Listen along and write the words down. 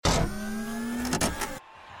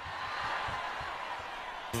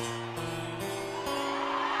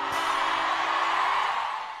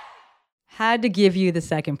Had to give you the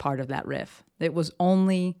second part of that riff. It was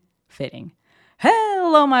only fitting.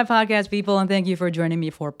 Hello, my podcast people, and thank you for joining me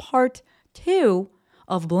for part 2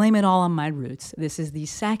 of Blame It All on My Roots. This is the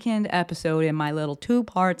second episode in my little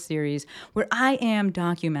 2-part series where I am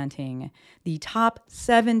documenting the top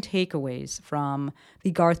 7 takeaways from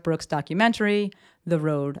the Garth Brooks documentary, The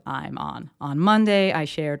Road I'm On. On Monday, I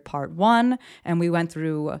shared part 1, and we went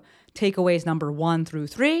through takeaways number 1 through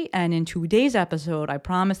 3. And in today's episode, I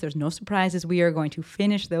promise there's no surprises. We are going to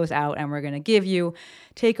finish those out, and we're going to give you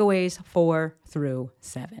takeaways 4 through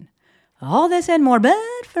 7. All this and more, but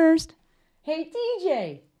first, hey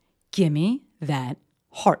DJ, gimme that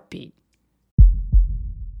heartbeat.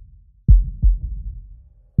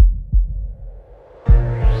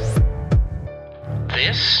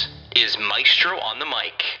 This is Maestro on the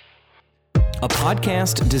Mic, a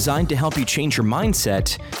podcast designed to help you change your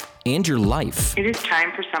mindset and your life. It is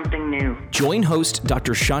time for something new. Join host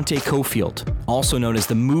Dr. Shante Cofield, also known as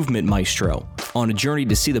the Movement Maestro, on a journey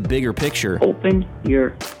to see the bigger picture. Open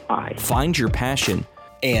your eyes. Find your passion.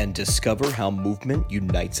 And discover how movement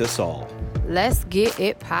unites us all. Let's get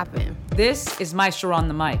it poppin'. This is Maestro on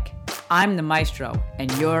the Mic. I'm the Maestro,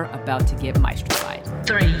 and you're about to get maestrofied.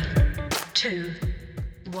 3, 2,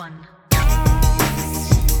 1.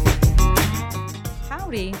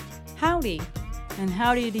 Howdy, and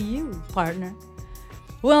howdy to you, partner.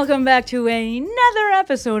 Welcome back to another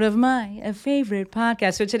episode of my favorite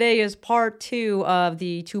podcast. So today is part 2 of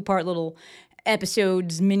the 2-part little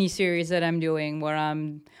episodes mini-series that I'm doing where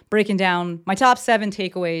I'm breaking down my top 7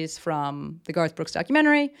 takeaways from the Garth Brooks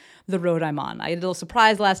documentary, The Road I'm On. I had a little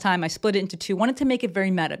surprise last time. I split it into 2. Wanted to make it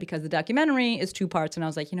very meta because the documentary is 2 parts, and I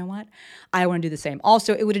was like, you know what? I want to do the same.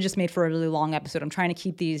 Also, it would have just made for a really long episode. I'm trying to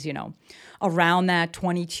keep these, around that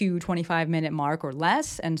 22, 25-minute mark or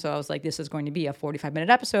less, and so I was like, this is going to be a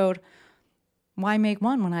 45-minute episode. Why make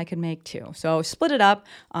 1 when I could make 2? So split it up.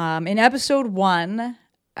 In episode 1,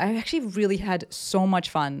 I actually really had so much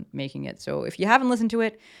fun making it. So if you haven't listened to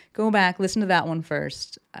it, go back, listen to that one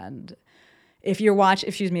first. And if you're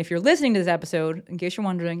listening to this episode, in case you're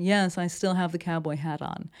wondering, yes, I still have the cowboy hat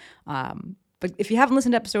on. But if you haven't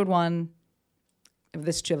listened to episode 1,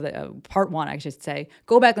 part 1, I should say,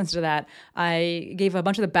 go back and listen to that. I gave a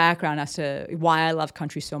bunch of the background as to why I love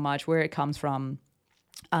country so much, where it comes from.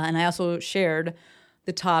 And I also shared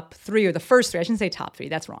the top 3, or the first 3, I shouldn't say top 3,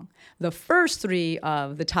 that's wrong. The first 3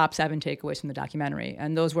 of the top 7 takeaways from the documentary.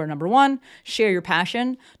 And those were, number 1, share your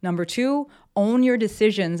passion. Number 2, own your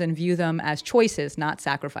decisions and view them as choices, not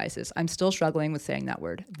sacrifices. I'm still struggling with saying that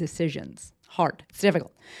word, decisions. Hard, it's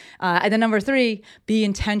difficult. And then number 3, be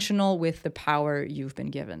intentional with the power you've been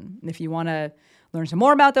given. And if you want to learn some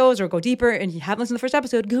more about those or go deeper and you haven't listened to the first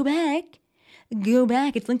episode, go back.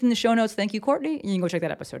 It's linked in the show notes. Thank you, Courtney. You can go check that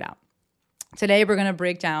episode out. Today, we're going to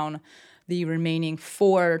break down the remaining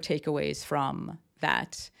 4 takeaways from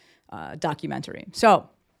that documentary. So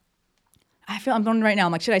I'm going right now.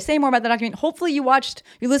 I'm like, should I say more about the documentary? Hopefully you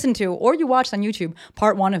listened to, or you watched on YouTube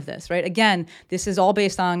part 1 of this, right? Again, this is all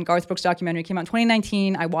based on Garth Brooks' documentary. It came out in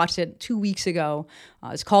 2019. I watched it 2 weeks ago.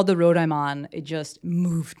 It's called The Road I'm On. It just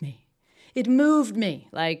moved me. It moved me.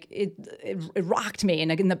 Like, it rocked me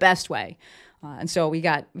in the best way. And so we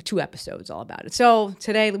got 2 episodes all about it. So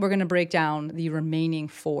today we're going to break down the remaining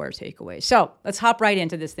 4 takeaways. So let's hop right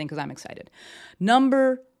into this thing because I'm excited.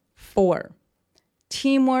 Number 4,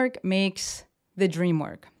 teamwork makes the dream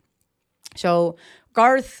work. So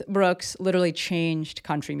Garth Brooks literally changed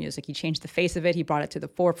country music. He changed the face of it. He brought it to the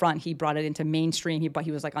forefront. He brought it into mainstream.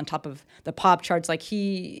 He was like on top of the pop charts. Like,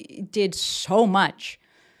 he did so much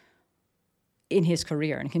in his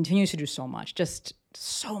career and continues to do so much, just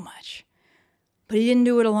so much. But he didn't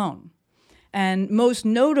do it alone. And most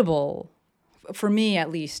notable, for me at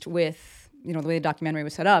least, with the way the documentary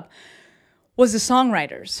was set up, was the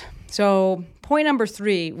songwriters. So point number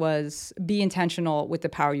 3 was be intentional with the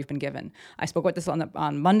power you've been given. I spoke about this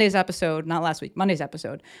on Monday's episode, not last week, Monday's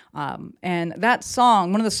episode. And that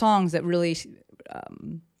song, one of the songs that really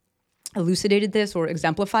elucidated this or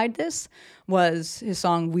exemplified this was his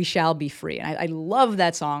song, We Shall Be Free. And I love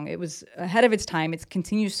that song. It was ahead of its time. It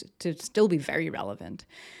continues to still be very relevant.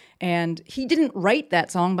 And he didn't write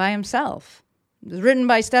that song by himself. It was written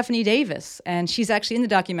by Stephanie Davis, and she's actually in the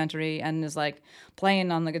documentary and is like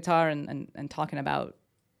playing on the guitar and talking about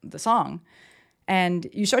the song. And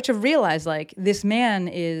you start to realize, like, this man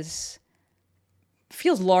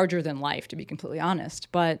feels larger than life, to be completely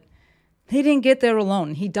honest, but he didn't get there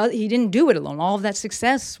alone. He didn't do it alone. All of that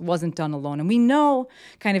success wasn't done alone. And we know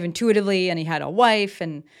kind of intuitively, and he had a wife,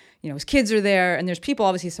 and his kids are there, and there's people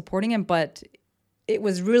obviously supporting him, but it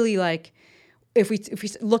was really like, if we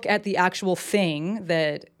look at the actual thing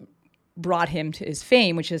that brought him to his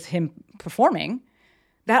fame, which is him performing,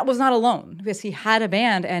 that was not alone, because he had a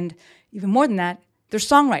band, and even more than that, they're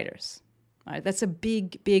songwriters. Right? That's a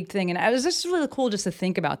big, big thing. And it was just really cool just to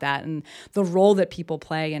think about that and the role that people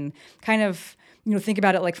play, and kind of, think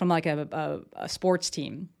about it like from like a sports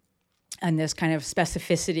team, and this kind of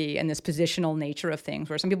specificity and this positional nature of things,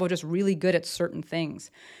 where some people are just really good at certain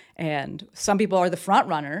things. And some people are the front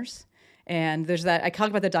runners. And there's that, I talk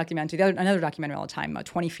about the documentary, another documentary all the time,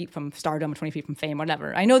 20 feet from stardom, 20 feet from fame,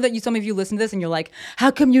 whatever. I know that some of you listen to this and you're like,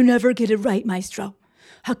 how come you never get it right, Maestro?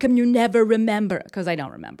 How come you never remember? Because I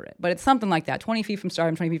don't remember it. But it's something like that, 20 feet from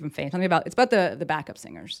stardom, 20 feet from fame. It's about the backup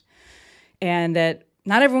singers. And that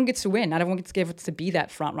not everyone gets to win. Not everyone gets to be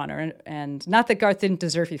that front runner. And not that Garth didn't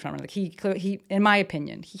deserve to be front runner. Like he, in my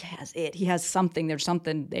opinion, he has it. He has something. There's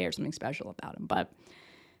something there, something special about him. But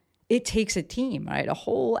it takes a team, right? A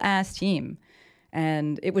whole ass team.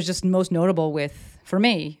 And it was just most notable for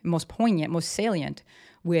me, most poignant, most salient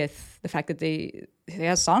with the fact that they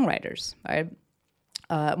have songwriters, right?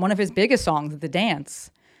 One of his biggest songs, The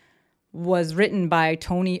Dance, was written by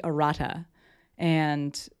Tony Arata.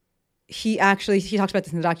 And he talks about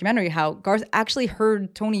this in the documentary, how Garth actually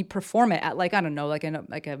heard Tony perform it at I don't know if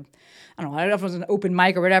it was an open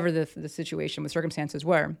mic or whatever the situation, the circumstances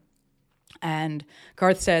were. And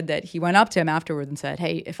Garth said that he went up to him afterwards and said,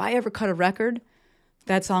 hey, if I ever cut a record,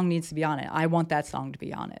 that song needs to be on it. I want that song to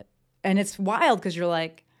be on it. And it's wild because you're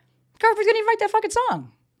like, Garth was going to write that fucking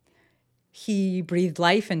song. He breathed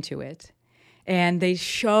life into it. And they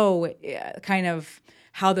show kind of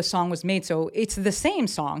how the song was made. So it's the same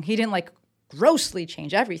song. He didn't grossly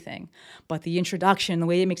change everything. But the introduction, the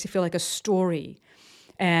way it makes it feel like a story.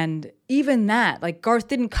 And even that, Garth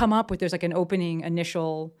didn't come up with, there's an opening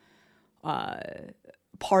initial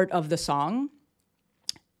part of the song.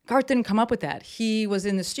 Garth didn't come up with that. He was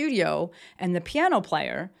in the studio, and the piano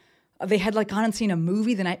player, they had gone and seen a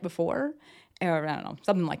movie the night before, or I don't know,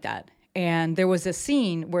 something like that. And there was a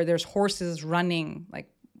scene where there's horses running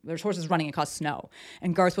across snow.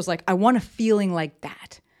 And Garth was like, I want a feeling like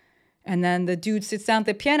that. And then the dude sits down at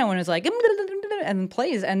the piano and is like, and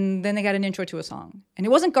plays, and then they got an intro to a song. And it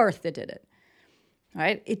wasn't Garth that did it,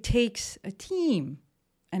 right? It takes a team.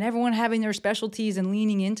 And everyone having their specialties and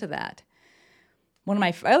leaning into that. One of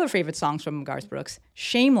my other favorite songs from Garth Brooks,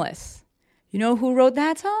 Shameless. You know who wrote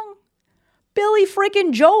that song? Billy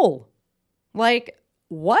freaking Joel. What?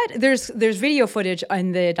 There's video footage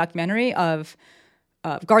in the documentary of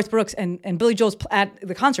Garth Brooks and Billy Joel's at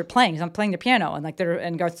the concert playing. He's playing the piano,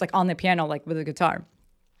 and Garth's on the piano with a guitar.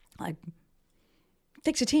 It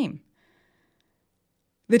takes a team.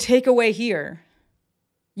 The takeaway here,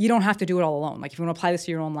 you don't have to do it all alone. If you want to apply this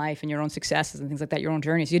to your own life and your own successes and things like that, your own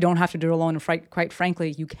journeys, you don't have to do it alone. And quite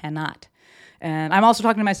frankly, you cannot. And I'm also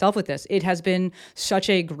talking to myself with this. It has been such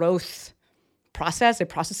a growth process, a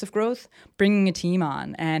process of growth, bringing a team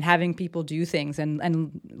on and having people do things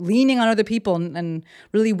and leaning on other people and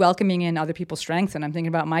really welcoming in other people's strengths. And I'm thinking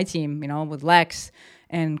about my team, with Lex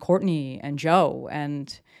and Courtney and Joe.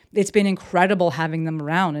 And it's been incredible having them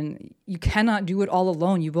around. And you cannot do it all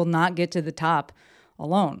alone. You will not get to the top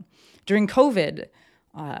alone. During COVID,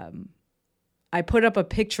 I put up a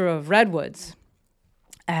picture of redwoods,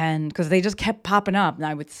 and because they just kept popping up,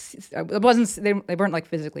 and they weren't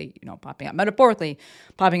physically, popping up, metaphorically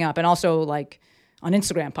popping up, and also on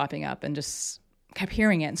Instagram popping up, and just kept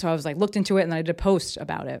hearing it. And so I was looked into it, and I did a post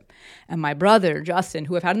about it. And my brother Justin,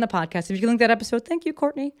 who I've had on the podcast, if you can link that episode, thank you,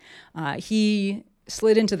 Courtney. He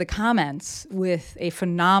slid into the comments with a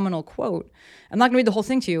phenomenal quote. I'm not going to read the whole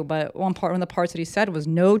thing to you, but one of the parts that he said was,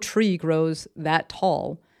 no tree grows that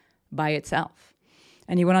tall by itself.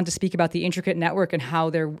 And he went on to speak about the intricate network and how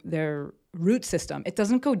their root system, it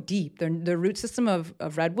doesn't go deep. The root system of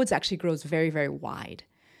redwoods actually grows very, very wide.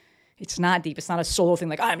 It's not deep. It's not a solo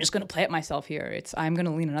thing I'm just going to plant myself here. It's I'm going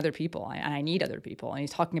to lean on other people, and I need other people. And he's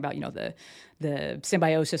talking about, the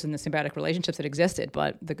symbiosis and the symbiotic relationships that existed.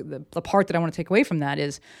 But the part that I want to take away from that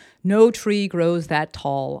is no tree grows that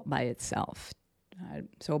tall by itself.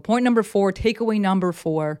 So point number 4, takeaway number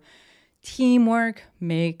 4, teamwork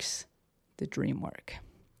makes the dream work.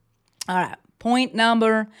 All right. Point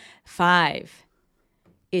number 5,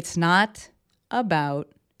 it's not about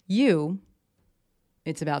you,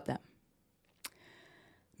 it's about them.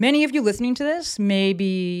 Many of you listening to this may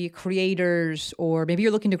be creators, or maybe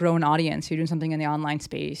you're looking to grow an audience. You're doing something in the online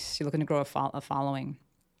space. You're looking to grow a following.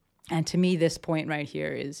 And to me, this point right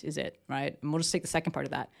here is it, right? And we'll just take the second part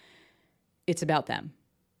of that. It's about them.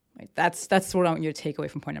 Right? That's what I want you to take away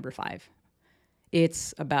from point number 5.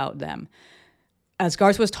 It's about them. as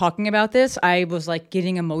Garth was talking about this, I was like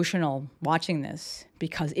getting emotional watching this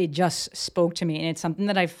because it just spoke to me. And it's something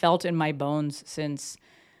that I've felt in my bones since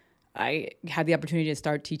I had the opportunity to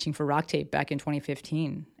start teaching for Rock Tape back in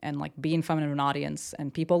 2015 and like be in front of an audience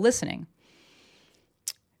and people listening.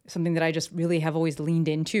 Something that I just really have always leaned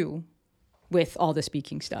into with all the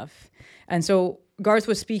speaking stuff. And so Garth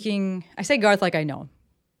was speaking, I say Garth like I know,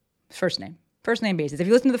 first name basis. If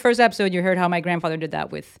you listen to the first episode, you heard how my grandfather did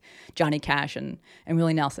that with Johnny Cash and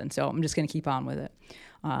Willie Nelson. So I'm just going to keep on with it.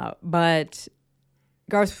 But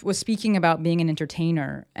Garth was speaking about being an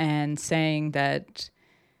entertainer and saying that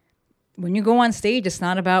when you go on stage, it's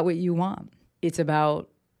not about what you want. It's about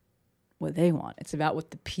what they want. It's about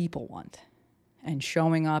what the people want and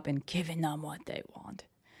showing up and giving them what they want.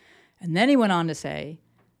 And then he went on to say,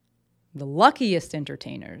 the luckiest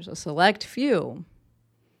entertainers, a select few,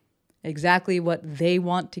 exactly what they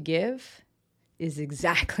want to give is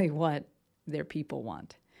exactly what their people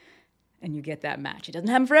want. And you get that match. It doesn't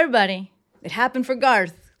happen for everybody. It happened for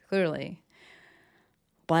Garth, clearly.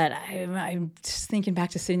 But I'm just thinking back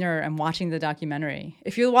to sitting there and watching the documentary.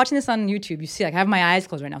 If you're watching this on YouTube, you see, like, I have my eyes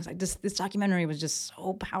closed right now. It's like this documentary was just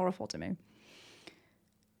so powerful to me.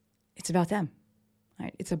 It's about them.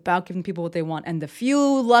 Right? It's about giving people what they want. And the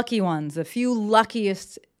few lucky ones, the few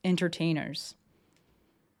luckiest entertainers,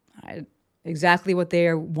 exactly what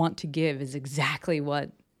they want to give is exactly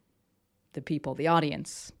what the people, the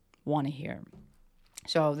audience, want to hear.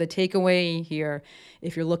 So the takeaway here,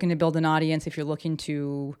 if you're looking to build an audience, if you're looking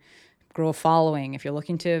to grow a following, if you're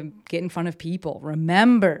looking to get in front of people,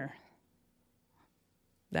 remember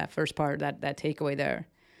that first part, that takeaway there.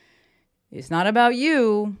 It's not about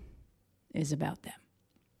you, it's about them.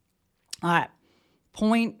 All right.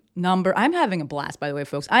 I'm having a blast, by the way,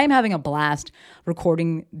 folks. I am having a blast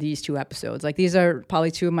recording these 2 episodes. Like, these are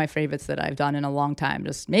probably 2 of my favorites that I've done in a long time,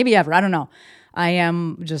 just maybe ever. I don't know. I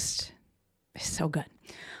am just so good.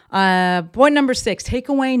 Point number 6,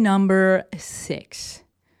 takeaway number 6.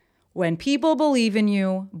 When people believe in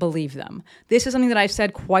you, believe them. This is something that I've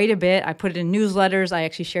said quite a bit. I put it in newsletters. I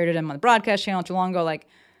actually shared it on my broadcast channel not too long ago. Like,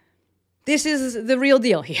 this is the real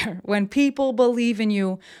deal here. When people believe in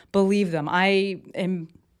you, believe them. I am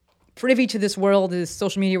privy to this world, this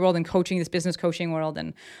social media world and coaching, this business coaching world.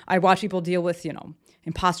 And I watch people deal with,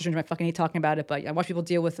 imposter syndrome. I fucking hate talking about it, but I watch people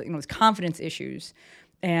deal with, these confidence issues.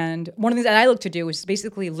 And one of the things that I look to do is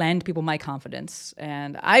basically lend people my confidence.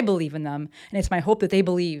 And I believe in them. And it's my hope that they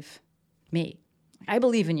believe me. I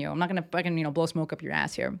believe in you. I'm not going to fucking, blow smoke up your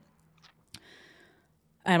ass here.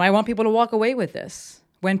 And I want people to walk away with this.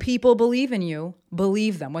 When people believe in you,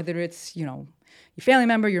 believe them. Whether it's, your family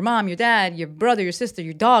member, your mom, your dad, your brother, your sister,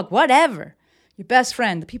 your dog, whatever. Your best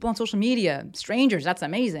friend, the people on social media, strangers, that's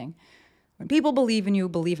amazing. When people believe in you,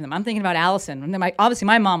 believe in them. I'm thinking about Allison. And obviously,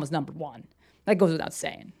 my mom was number 1. That goes without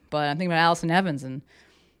saying. But I'm thinking about Allison Evans, and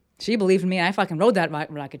she believed in me, and I fucking rode that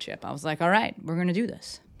rocket ship. I was like, all right, we're going to do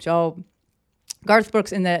this. So Garth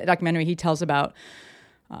Brooks, in the documentary, he tells about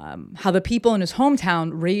how the people in his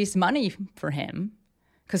hometown raised money for him,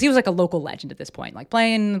 because he was like a local legend at this point, like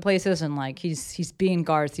playing places, and like he's being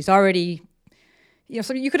Garth. He's already,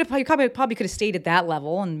 so you probably could have stayed at that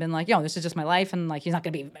level and been like, this is just my life, and like he's not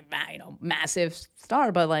going to be, massive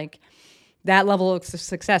star, but like that level of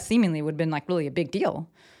success seemingly would have been like really a big deal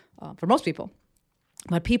for most people.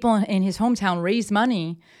 But people in his hometown raised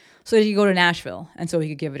money so that he could go to Nashville and so he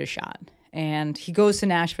could give it a shot. And he goes to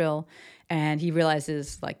Nashville and he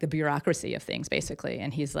realizes like the bureaucracy of things basically,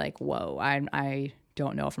 and he's like, whoa, I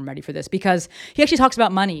don't know if I'm ready for this, because he actually talks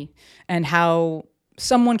about money and how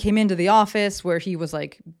someone came into the office where he was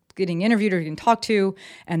like getting interviewed or getting talked to,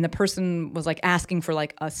 and the person was like asking for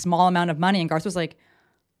like a small amount of money, and Garth was like,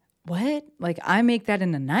 what? Like, I make that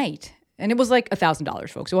in a night. And it was like $1,000,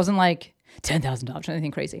 folks. It wasn't like $10,000 or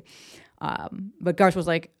anything crazy. But Garth was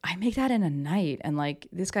like, I make that in a night. And like,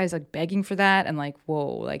 this guy's like begging for that. And like,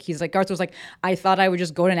 whoa, like, he's like, Garth was like, I thought I would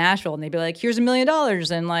just go to Nashville and they'd be like, here's $1 million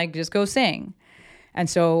and like, just go sing. And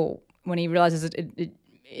so when he realizes it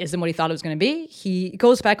isn't what he thought it was going to be, he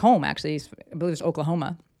goes back home, actually. I believe it's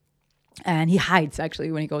Oklahoma. And he hides,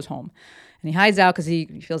 actually, when he goes home. And he hides out because he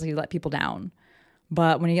feels like he let people down.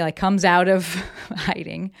 But when he like comes out of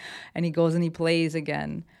hiding and he goes and he plays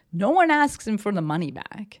again, no one asks him for the money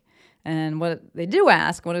back. And what they do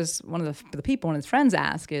ask, what is one of the people, one of his friends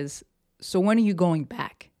ask is, so when are you going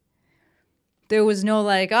back? There was no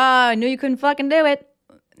like, I knew you couldn't fucking do it.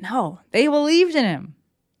 No, they believed in him.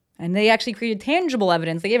 And they actually created tangible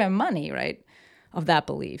evidence. They gave him money, right, of that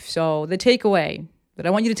belief. So the takeaway that I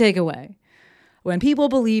want you to take away, when people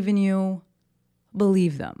believe in you,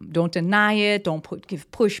 believe them. Don't deny it. Don't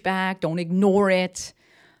give pushback. Don't ignore it.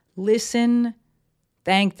 Listen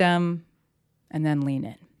thank them, and then lean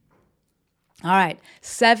in. All right,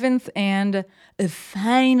 seventh and the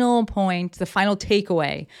final point, the final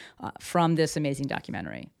takeaway from this amazing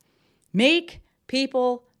documentary. Make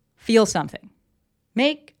people feel something.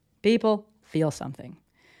 Make people feel something.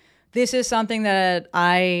 This is something that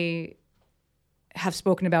I have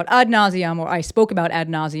spoken about ad nauseum, or I spoke about ad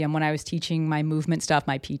nauseum when I was teaching my movement stuff,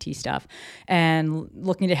 my PT stuff, and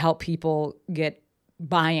looking to help people get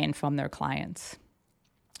buy-in from their clients.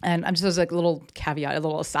 And I'm just as like a little caveat, a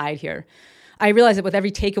little aside here. I realize that with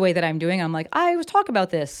every takeaway that I'm doing, I'm like, I was talk about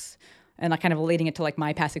this, and I kind of relating it to like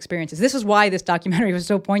my past experiences. This is why this documentary was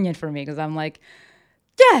so poignant for me, because I'm like,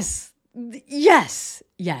 yes,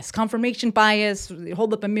 confirmation bias,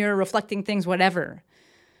 hold up a mirror, reflecting things, whatever.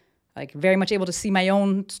 Like very much able to see my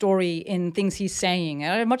own story in things he's saying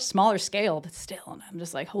at a much smaller scale, but still, and I'm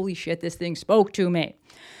just like, holy shit, this thing spoke to me.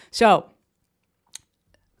 So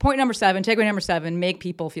point number 7, takeaway number 7, make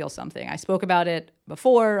people feel something. I spoke about it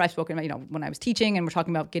before. I spoke about, when I was teaching, and we're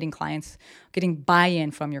talking about getting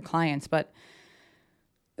buy-in from your clients. But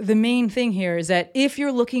the main thing here is that if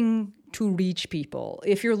you're looking to reach people,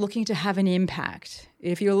 if you're looking to have an impact,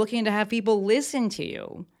 if you're looking to have people listen to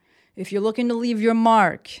you, if you're looking to leave your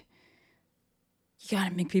mark, you got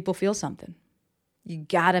to make people feel something. You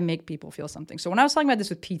got to make people feel something. So when I was talking about this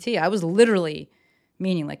with PT, I was literally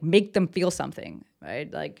meaning like make them feel something,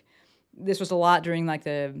 right? Like this was a lot during like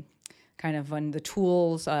the kind of when the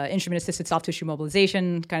tools, instrument-assisted soft tissue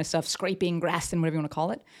mobilization kind of stuff, scraping, grasping, whatever you want to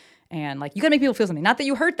call it. And like you got to make people feel something. Not that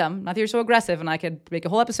you hurt them, not that you're so aggressive. And I could make a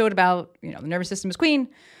whole episode about, the nervous system is queen,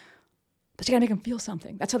 but you got to make them feel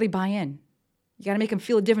something. That's how they buy in. You got to make them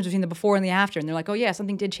feel a difference between the before and the after. And they're like, oh yeah,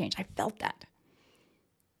 something did change. I felt that.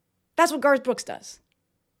 That's what Garth Brooks does.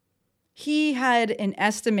 He had an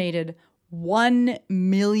estimated 1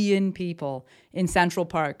 million people in Central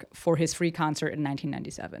Park for his free concert in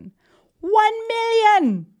 1997. 1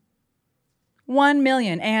 million! 1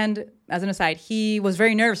 million. And as an aside, he was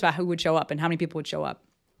very nervous about who would show up and how many people would show up.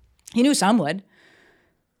 He knew some would.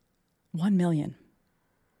 1 million.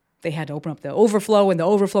 They had to open up the overflow, and the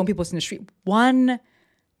overflow, and people was in the street. 1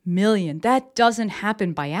 million. That doesn't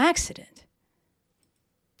happen by accident.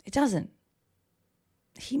 It doesn't.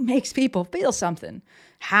 He makes people feel something.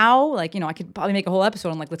 How? I could probably make a whole episode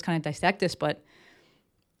on let's kind of dissect this, but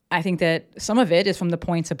I think that some of it is from the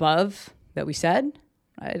points above that we said,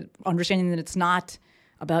 right? Understanding that it's not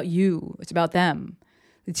about you, it's about them.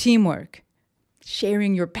 The teamwork,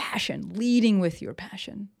 sharing your passion, leading with your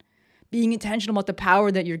passion, being intentional about the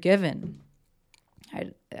power that you're given.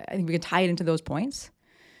 I think we can tie it into those points.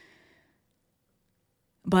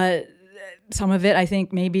 But some of it, I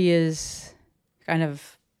think, maybe is kind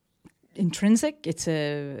of intrinsic. It's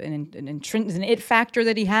an it factor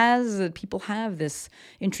that he has, that people have, this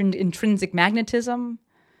intrinsic magnetism.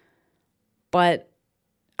 But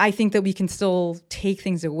I think that we can still take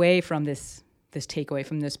things away from this takeaway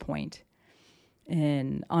from this point,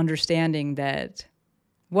 in understanding that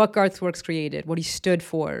what Garth Brooks created, what he stood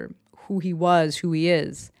for, who he was, who he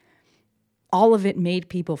is, all of it made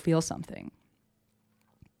people feel something.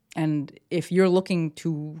 And if you're looking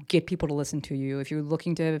to get people to listen to you, if you're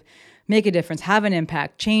looking to make a difference, have an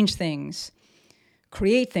impact, change things,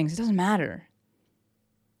 create things, it doesn't matter.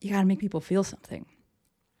 You got to make people feel something.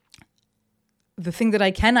 The thing that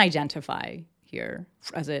I can identify here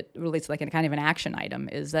as it relates to a kind of an action item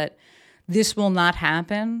is that this will not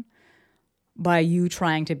happen by you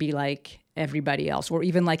trying to be like everybody else or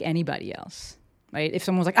even like anybody else, right? If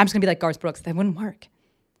someone was like, I'm just going to be like Garth Brooks, that wouldn't work.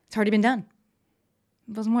 It's already been done.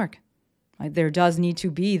 It doesn't work. Like, there does need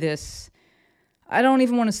to be this, I don't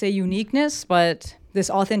even want to say uniqueness, but this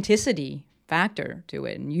authenticity factor to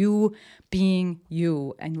it. And you being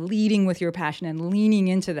you and leading with your passion and leaning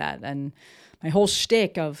into that. And my whole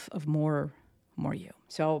shtick of more you.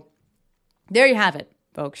 So there you have it,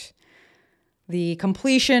 folks. The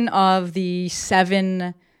completion of the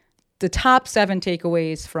top 7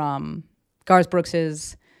 takeaways from Garth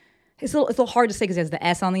Brooks's, it's a little hard to say because it has the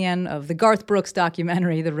S on the end, of the Garth Brooks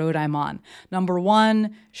documentary, The Road I'm On. Number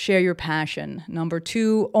 1, share your passion. Number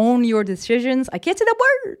 2, own your decisions. I can't say that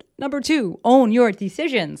word. Number 2, own your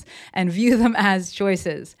decisions and view them as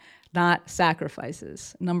choices, not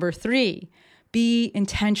sacrifices. Number 3, be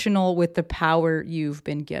intentional with the power you've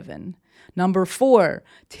been given. Number 4,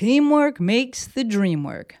 teamwork makes the dream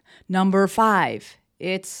work. Number 5,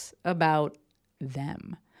 it's about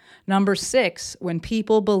them. Number 6, when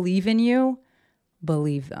people believe in you,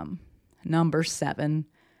 believe them. Number 7,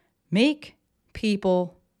 make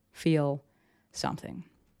people feel something.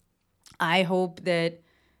 I hope that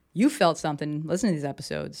you felt something listening to these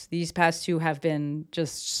episodes. These past 2 have been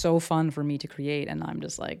just so fun for me to create, and I'm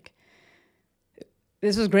just like,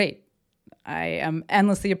 this was great. I am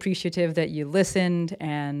endlessly appreciative that you listened,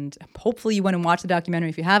 and hopefully you went and watched the documentary.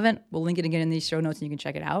 If you haven't, we'll link it again in these show notes and you can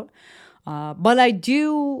check it out. But I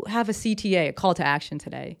do have a CTA, a call to action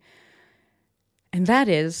today. And that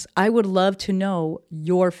is, I would love to know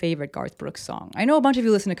your favorite Garth Brooks song. I know a bunch of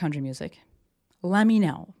you listen to country music. Let me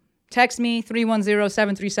know. Text me,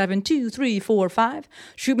 310-737-2345.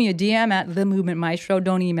 Shoot me a DM at The Movement Maestro.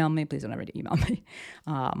 Don't email me. Please don't ever email me.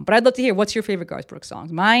 But I'd love to hear, what's your favorite Garth Brooks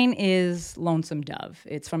song? Mine is Lonesome Dove.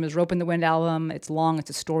 It's from his Rope in the Wind album. It's long. It's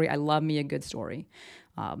a story. I love me a good story.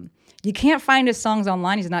 You can't find his songs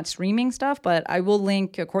online. He's not streaming stuff, but I will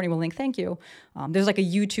link, Courtney will link, thank you. There's like a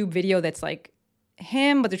YouTube video that's like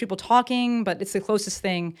him, but there's people talking, but it's the closest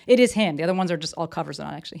thing. It is him. The other ones are just all covers, they're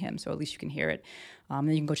not actually him, so at least you can hear it. Then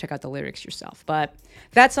you can go check out the lyrics yourself. But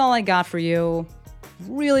that's all I got for you.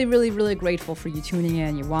 Really, really, really grateful for you tuning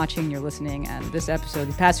in, you're watching, you're listening, and this episode,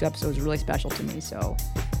 the past 2 episodes, are really special to me, so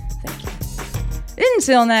thank you.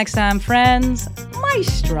 Until next time, friends,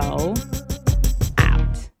 Maestro